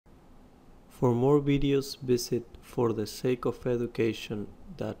For more videos, visit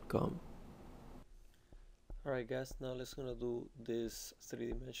forthesakeofeducation.com. Alright guys, now let's gonna do this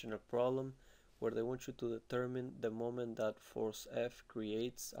three-dimensional problem where they want you to determine the moment that force F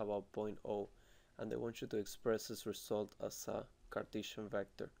creates about point O, and they want you to express this result as a Cartesian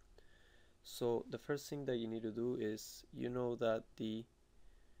vector. So the first thing that you need to do is, you know that the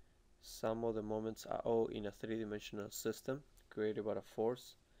sum of the moments are O in a three-dimensional system created by a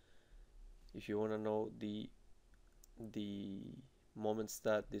force. If you want to know the moments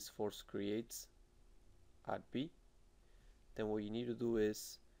that this force creates at B, then what you need to do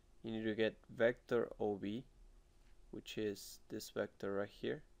is you need to get vector OB, which is this vector right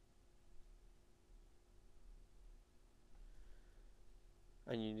here,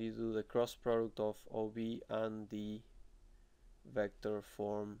 and you need to do the cross product of OB and the vector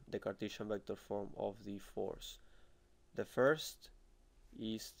form, the Cartesian vector form of the force. The first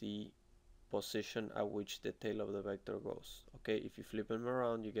is the position at which the tail of the vector goes. Okay, if you flip them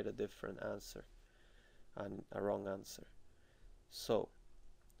around, you get a different answer and a wrong answer. So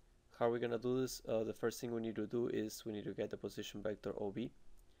how are we gonna do this? The first thing we need to do is we need to get the position vector OB.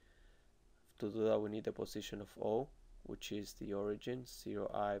 To do that, we need the position of O, which is the origin,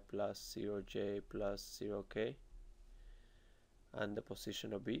 0i plus 0j plus 0k, and the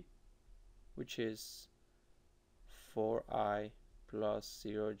position of B, which is 4i plus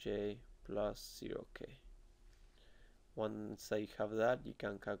 0j plus 0k. Once you have that, you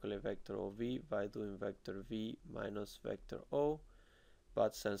can calculate vector OV by doing vector V minus vector O,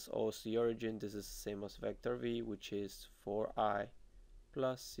 but since O is the origin, this is the same as vector V, which is 4i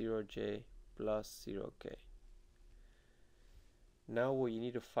plus 0j plus 0k. Now what you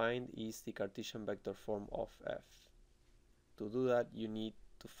need to find is the Cartesian vector form of F. To do that, you need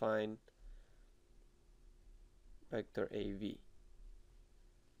to find vector AV.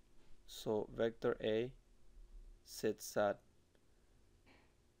 So vector A sits at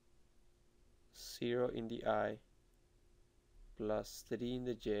 0 in the I plus 3 in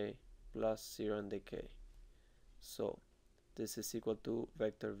the j plus 0 in the k. So this is equal to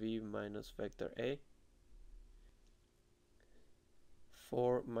vector V minus vector A.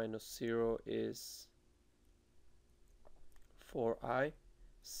 4 minus 0 is 4i,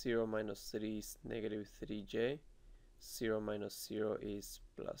 0 minus 3 is negative 3j, 0 minus 0 is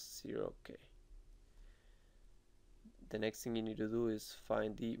plus 0k. The next thing you need to do is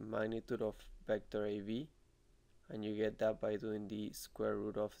find the magnitude of vector AV, and you get that by doing the square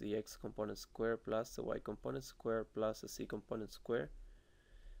root of the x component square plus the y component square plus the z component square.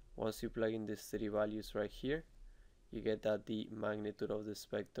 Once you plug in these three values right here, you get that the magnitude of this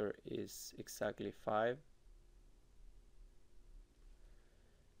vector is exactly 5.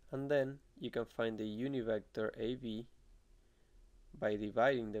 And then you can find the unit vector AV by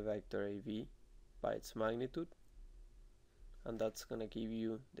dividing the vector AV by its magnitude, and that's gonna give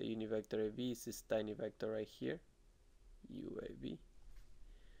you the unit vector AV is this tiny vector right here, UAV,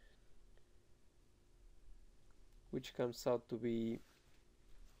 which comes out to be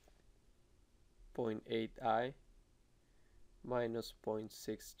 0.8i minus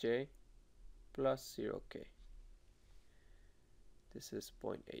 0.6j plus 0k. This is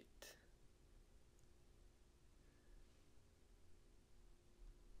 0.8.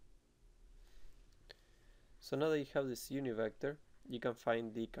 So now that you have this unit vector, you can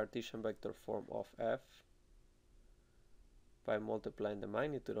find the Cartesian vector form of F by multiplying the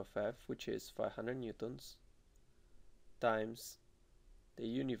magnitude of F, which is 500 newtons, times the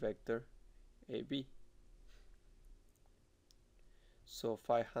unit vector AB. So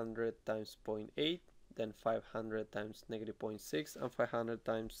 500 times 0.8, then 500 times negative 0.6, and 500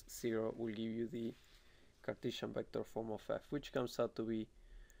 times 0 will give you the Cartesian vector form of F, which comes out to be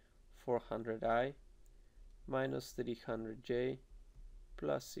 400i minus 300j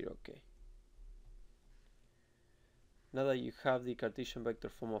plus 0k. Now that you have the Cartesian vector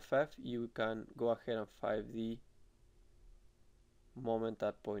form of F, you can go ahead and find the moment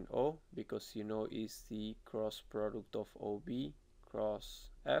at point O, because you know it's the cross product of OB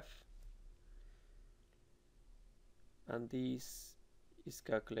cross F, and this is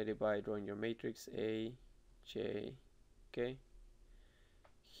calculated by drawing your matrix A, J, K.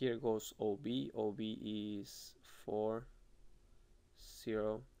 Here goes OB. OB is 4,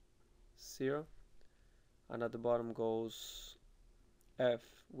 0, 0, and at the bottom goes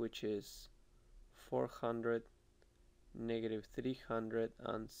F, which is 400, negative 300,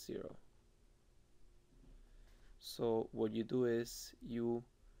 and 0. So what you do is you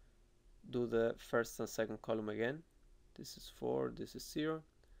do the first and second column again. This is 4, this is 0,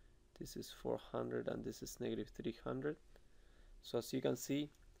 this is 400, and this is negative 300. So as you can see,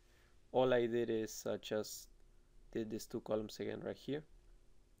 all I did is just did these two columns again right here.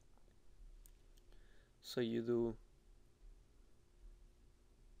 So you do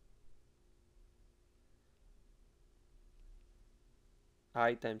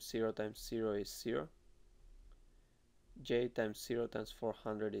I times 0 times 0 is 0. J times 0 times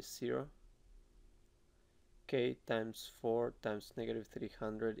 400 is 0. K times 4 times negative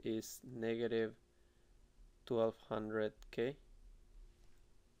 300 is negative 1200K.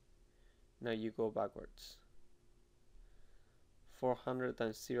 Now you go backwards. 400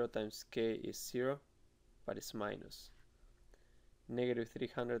 times 0 times K is 0, but it's minus. Negative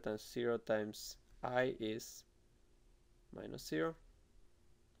 300 times 0 times I is minus 0.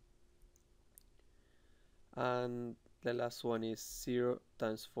 And the last one is 0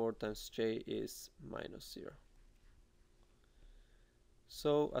 times 4 times J is minus 0.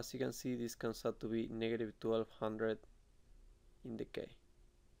 So as you can see, this comes out to be negative 1200 in the K.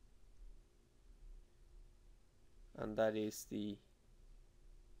 And that is the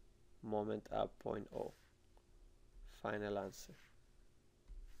moment at point O. Final answer.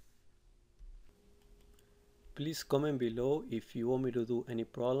 Please comment below if you want me to do any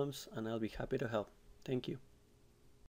problems, and I'll be happy to help. Thank you.